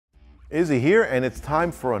Izzy here, and it's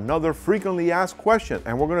time for another frequently asked question,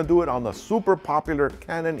 and we're going to do it on the super popular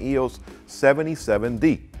Canon EOS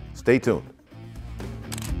 77D. Stay tuned.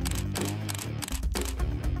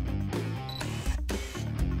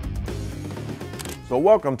 So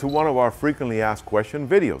welcome to one of our frequently asked question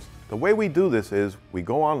videos. The way we do this is we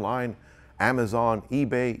go online, Amazon,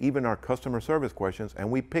 eBay, even our customer service questions,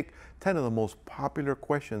 and we pick 10 of the most popular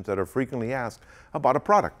questions that are frequently asked about a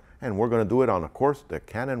product. And we're going to do it on, of course, the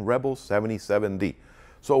Canon Rebel 77D.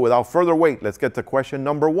 So without further wait, let's get to question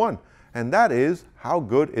number 1. And that is, how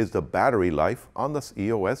good is the battery life on the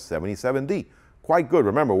EOS 77D? Quite good.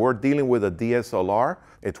 Remember, we're dealing with a DSLR.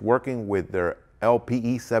 It's working with their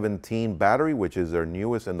LPE17 battery, which is their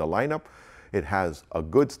newest in the lineup. It has a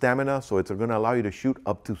good stamina, so it's going to allow you to shoot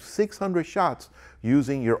up to 600 shots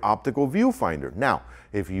using your optical viewfinder. Now,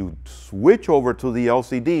 if you switch over to the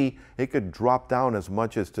LCD, it could drop down as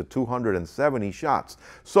much as to 270 shots.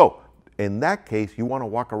 So in that case, you want to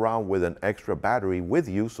walk around with an extra battery with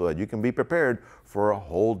you so that you can be prepared for a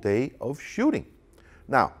whole day of shooting.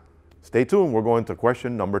 Now, stay tuned. We're going to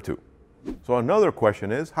question number 2. So another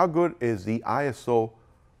question is, how good is the ISO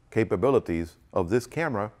capabilities of this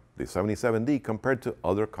camera, the 77D, compared to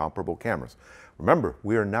other comparable cameras? Remember,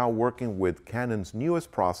 we are now working with Canon's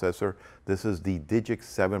newest processor. This is the DIGIC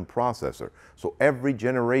 7 processor. So every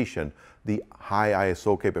generation, the high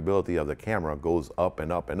ISO capability of the camera goes up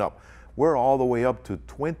and up and up. We're all the way up to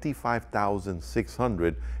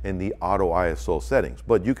 25,600 in the auto ISO settings,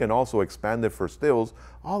 but you can also expand it for stills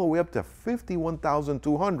all the way up to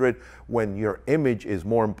 51,200 when your image is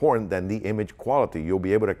more important than the image quality. You'll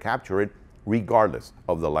be able to capture it regardless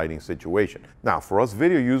of the lighting situation. Now, for us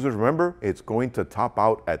video users, remember, it's going to top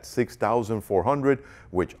out at 6,400,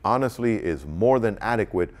 which honestly is more than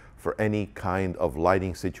adequate for any kind of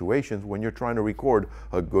lighting situations when you're trying to record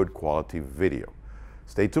a good quality video.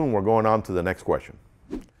 Stay tuned, we're going on to the next question.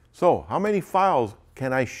 So, how many files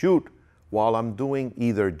can I shoot while I'm doing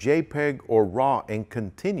either JPEG or RAW and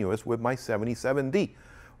continuous with my 77D?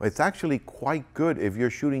 Well, it's actually quite good. If you're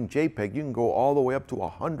shooting JPEG, you can go all the way up to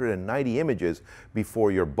 190 images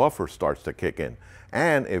before your buffer starts to kick in.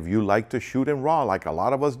 And if you like to shoot in RAW, like a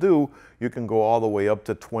lot of us do, you can go all the way up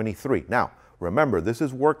to 23. Now, remember, this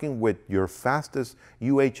is working with your fastest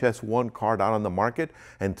UHS-1 card out on the market,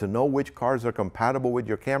 and to know which cards are compatible with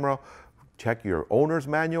your camera, check your owner's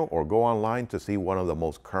manual or go online to see one of the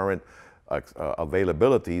most current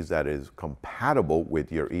availabilities that is compatible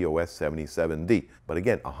with your EOS 77D. But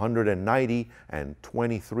again, 190 and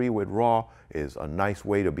 23 with RAW is a nice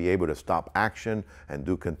way to be able to stop action and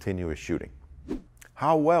do continuous shooting.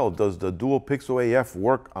 How well does the Dual Pixel AF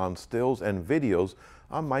work on stills and videos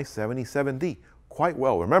on my 77D? Quite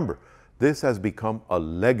well. Remember, this has become a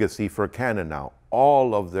legacy for Canon now.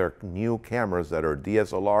 All of their new cameras that are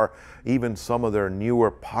DSLR, even some of their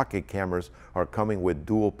newer pocket cameras are coming with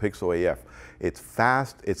Dual Pixel AF. It's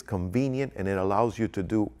fast, it's convenient, and it allows you to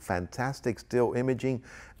do fantastic still imaging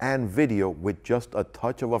and video with just a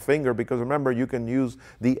touch of a finger, because remember, you can use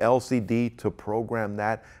the LCD to program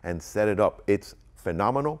that and set it up. It's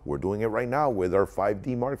phenomenal. We're doing it right now with our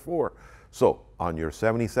 5D Mark IV. So on your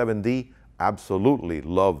 77D, absolutely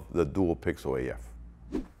love the Dual Pixel AF.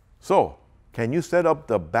 So, can you set up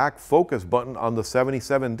the back focus button on the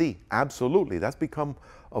 77D? Absolutely. That's become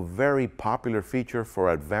a very popular feature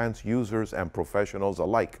for advanced users and professionals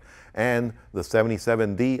alike. And the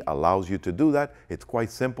 77D allows you to do that. It's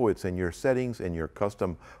quite simple. It's in your settings, in your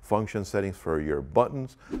custom function settings for your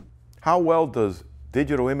buttons. How well does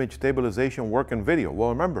digital image stabilization work in video? Well,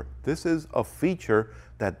 remember, this is a feature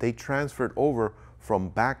that they transferred over from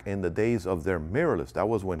back in the days of their mirrorless. That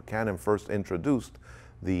was when Canon first introduced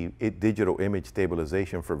the digital image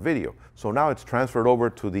stabilization for video. So now it's transferred over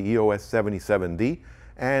to the EOS 77D,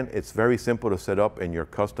 and it's very simple to set up in your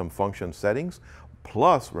custom function settings.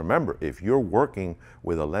 Plus, remember, if you're working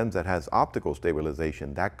with a lens that has optical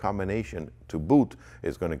stabilization, that combination to boot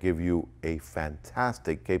is going to give you a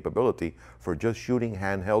fantastic capability for just shooting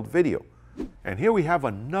handheld video. And here we have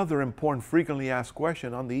another important frequently asked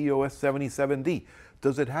question on the EOS 77D.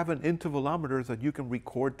 Does it have an intervalometer that you can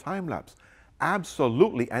record time-lapse?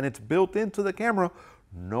 Absolutely, and it's built into the camera.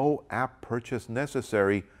 No app purchase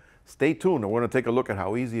necessary. Stay tuned, and we're going to take a look at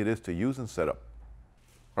how easy it is to use and set up.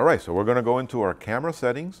 All right, so we're going to go into our camera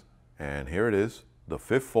settings, and here it is, the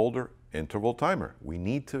 5th folder, interval timer. We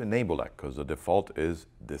need to enable that because the default is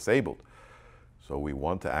disabled. So we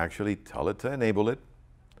want to actually tell it to enable it,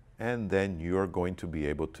 and then you're going to be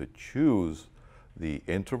able to choose the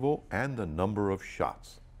interval and the number of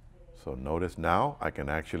shots. So notice now I can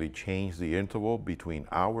actually change the interval between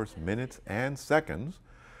hours, minutes, and seconds.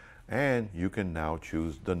 And you can now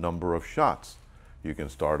choose the number of shots. You can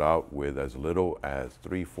start out with as little as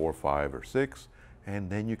 3, 4, 5, or 6, and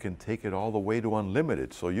then you can take it all the way to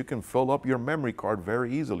unlimited. So you can fill up your memory card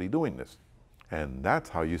very easily doing this. And that's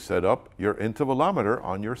how you set up your intervalometer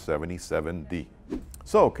on your 77D.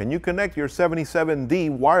 So can you connect your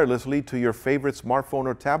 77D wirelessly to your favorite smartphone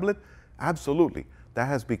or tablet? Absolutely. That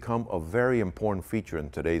has become a very important feature in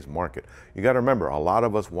today's market. You got to remember, a lot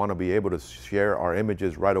of us want to be able to share our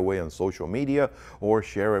images right away on social media, or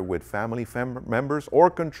share it with family members, or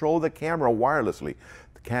control the camera wirelessly.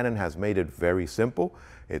 Canon has made it very simple.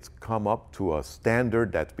 It's come up to a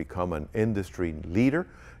standard that's become an industry leader.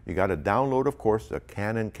 You got to download, of course, the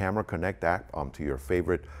Canon Camera Connect app onto your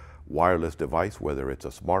favorite wireless device, whether it's a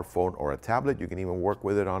smartphone or a tablet. You can even work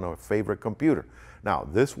with it on a favorite computer. Now,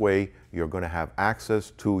 this way, you're going to have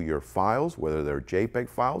access to your files, whether they're JPEG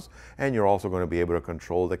files, and you're also going to be able to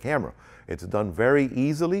control the camera. It's done very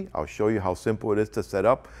easily. I'll show you how simple it is to set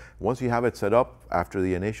up. Once you have it set up, after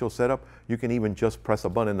the initial setup, you can even just press a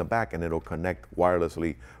button in the back and it'll connect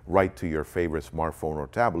wirelessly right to your favorite smartphone or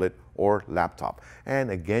tablet or laptop.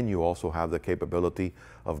 And again, you also have the capability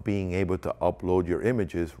of being able to upload your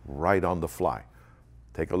images right on the fly.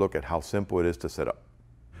 Take a look at how simple it is to set up.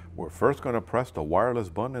 We're first going to press the wireless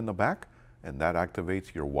button in the back, and that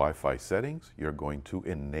activates your Wi-Fi settings. You're going to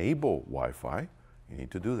enable Wi-Fi. You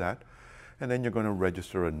need to do that. And then you're going to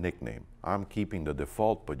register a nickname. I'm keeping the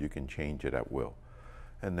default, but you can change it at will.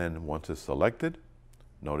 And then once it's selected,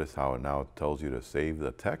 notice how it now tells you to save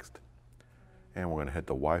the text. And we're going to hit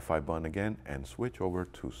the Wi-Fi button again and switch over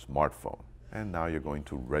to smartphone. And now you're going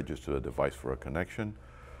to register the device for a connection.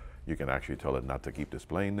 You can actually tell it not to keep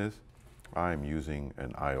displaying this. I'm using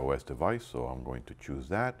an iOS device, so I'm going to choose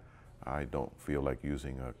that. I don't feel like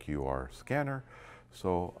using a QR scanner,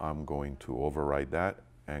 so I'm going to override that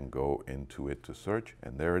and go into it to search,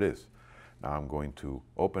 and there it is. Now I'm going to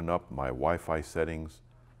open up my Wi-Fi settings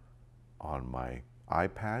on my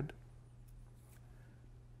iPad,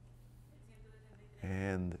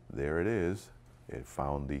 and there it is. It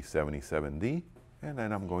found the 77D, and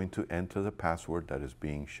then I'm going to enter the password that is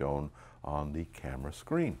being shown on the camera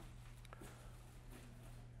screen.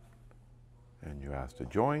 And you ask to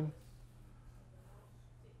join.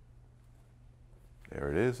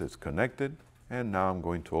 There it is, it's connected. And now I'm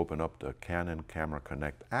going to open up the Canon Camera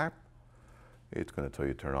Connect app. It's going to tell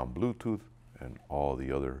you to turn on Bluetooth and all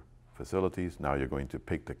the other facilities. Now you're going to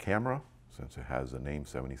pick the camera, since it has the name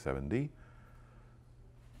 77D.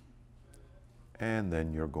 And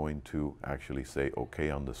then you're going to actually say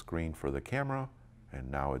OK on the screen for the camera.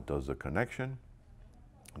 And now it does the connection.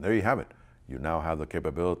 And there you have it. You now have the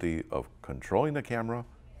capability of controlling the camera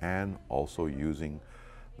and also using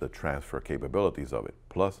the transfer capabilities of it.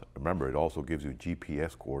 Plus, remember, it also gives you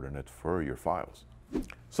GPS coordinates for your files.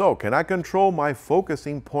 So, can I control my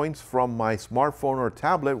focusing points from my smartphone or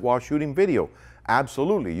tablet while shooting video?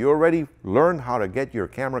 Absolutely. You already learned how to get your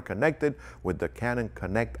camera connected with the Canon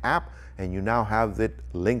Connect app, and you now have it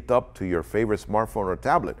linked up to your favorite smartphone or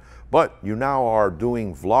tablet. But you now are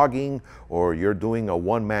doing vlogging, or you're doing a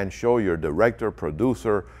one-man show, you're director,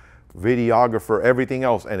 producer, videographer, everything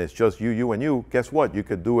else, and it's just you, and you. Guess what? You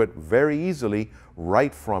could do it very easily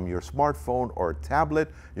right from your smartphone or tablet.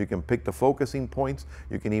 You can pick the focusing points.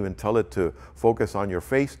 You can even tell it to focus on your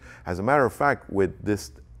face. As a matter of fact, with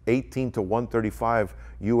this 18 to 135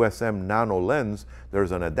 USM nano lens,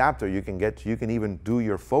 there's an adapter you can get. You can even do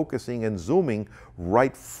your focusing and zooming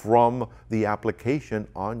right from the application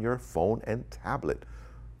on your phone and tablet.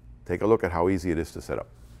 Take a look at how easy it is to set up.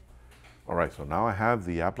 All right, so now I have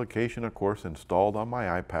the application, of course, installed on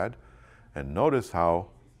my iPad, and notice how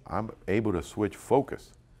I'm able to switch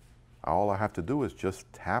focus. All I have to do is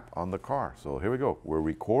just tap on the car. So here we go. We're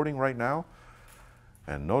recording right now.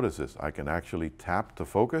 And notice this, I can actually tap to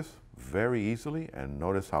focus very easily, and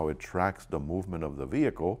notice how it tracks the movement of the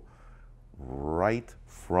vehicle right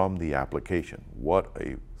from the application. What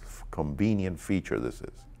a convenient feature this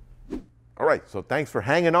is. All right, so thanks for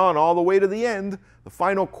hanging on all the way to the end. The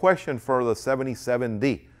final question for the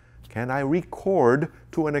 77D. Can I record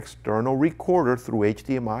to an external recorder through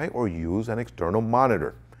HDMI or use an external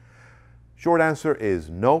monitor? Short answer is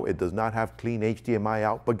no, it does not have clean HDMI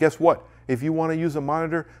out, but guess what? If you want to use a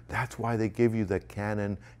monitor, that's why they give you the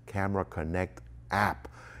Canon Camera Connect app.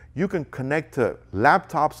 You can connect to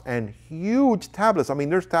laptops and huge tablets. I mean,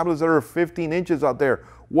 there's tablets that are 15 inches out there.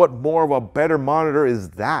 What more of a better monitor is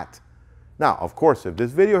that? Now, of course, if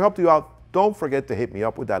this video helped you out, don't forget to hit me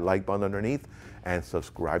up with that like button underneath and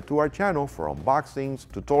subscribe to our channel for unboxings,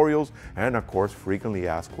 tutorials, and of course, frequently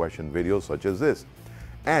asked question videos such as this.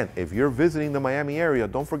 And if you're visiting the Miami area,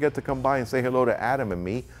 don't forget to come by and say hello to Adam and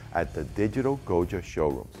me at the Digital Goja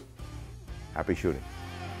showrooms. Happy shooting.